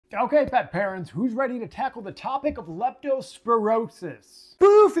Okay, pet parents, who's ready to tackle the topic of leptospirosis?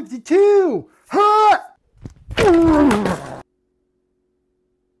 Boo 52! Ha!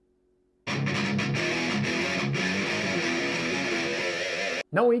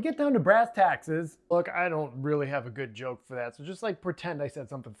 Now, when you get down to brass taxes, look, I don't really have a good joke for that, so just like pretend I said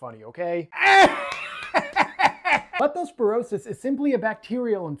something funny, okay? Leptospirosis is simply a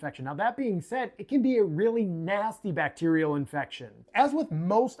bacterial infection. Now, that being said, it can be a really nasty bacterial infection. As with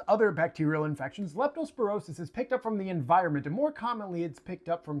most other bacterial infections, leptospirosis is picked up from the environment, and more commonly it's picked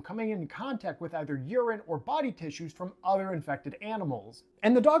up from coming in contact with either urine or body tissues from other infected animals.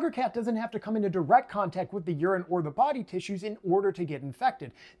 And the dog or cat doesn't have to come into direct contact with the urine or the body tissues in order to get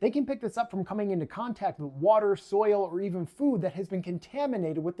infected. They can pick this up from coming into contact with water, soil, or even food that has been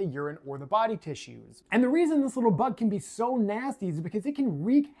contaminated with the urine or the body tissues. And the reason this little bug can be so nasty is because it can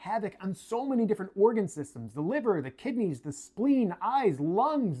wreak havoc on so many different organ systems: the liver, the kidneys, the spleen, eyes,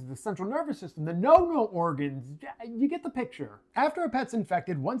 lungs, the central nervous system, the no-no organs. You get the picture. After a pet's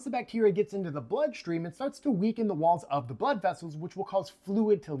infected, once the bacteria gets into the bloodstream, it starts to weaken the walls of the blood vessels, which will cause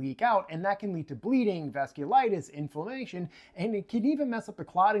fluid to leak out, and that can lead to bleeding, vasculitis, inflammation, and it can even mess up the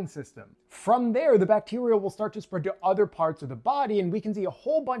clotting system. From there, the bacteria will start to spread to other parts of the body, and we can see a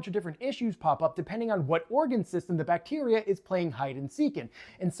whole bunch of different issues pop up depending on what organ system the bacteria is playing hide and seek in.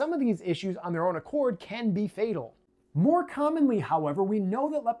 And some of these issues on their own accord can be fatal. More commonly, however, we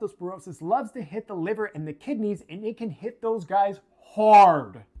know that leptospirosis loves to hit the liver and the kidneys, and it can hit those guys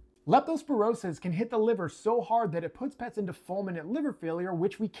hard. Leptospirosis can hit the liver so hard that it puts pets into fulminant liver failure,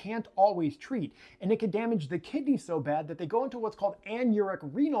 which we can't always treat. And it can damage the kidneys so bad that they go into what's called anuric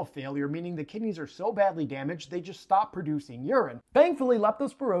renal failure, meaning the kidneys are so badly damaged they just stop producing urine. Thankfully,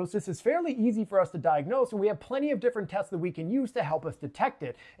 leptospirosis is fairly easy for us to diagnose, and we have plenty of different tests that we can use to help us detect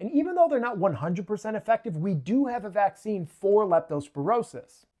it. And even though they're not 100% effective, we do have a vaccine for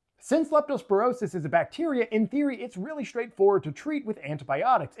leptospirosis. Since leptospirosis is a bacteria, in theory, it's really straightforward to treat with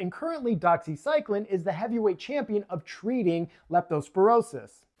antibiotics, and currently doxycycline is the heavyweight champion of treating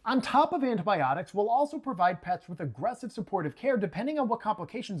leptospirosis. On top of antibiotics, we'll also provide pets with aggressive supportive care depending on what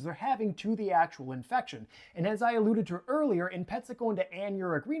complications they're having to the actual infection. And as I alluded to earlier, in pets that go into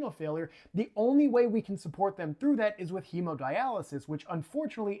anuric renal failure, the only way we can support them through that is with hemodialysis, which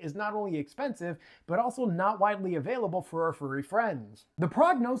unfortunately is not only expensive, but also not widely available for our furry friends. The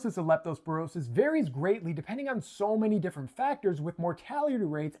prognosis of leptospirosis varies greatly depending on so many different factors, with mortality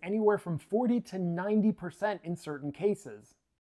rates anywhere from 40 to 90% in certain cases.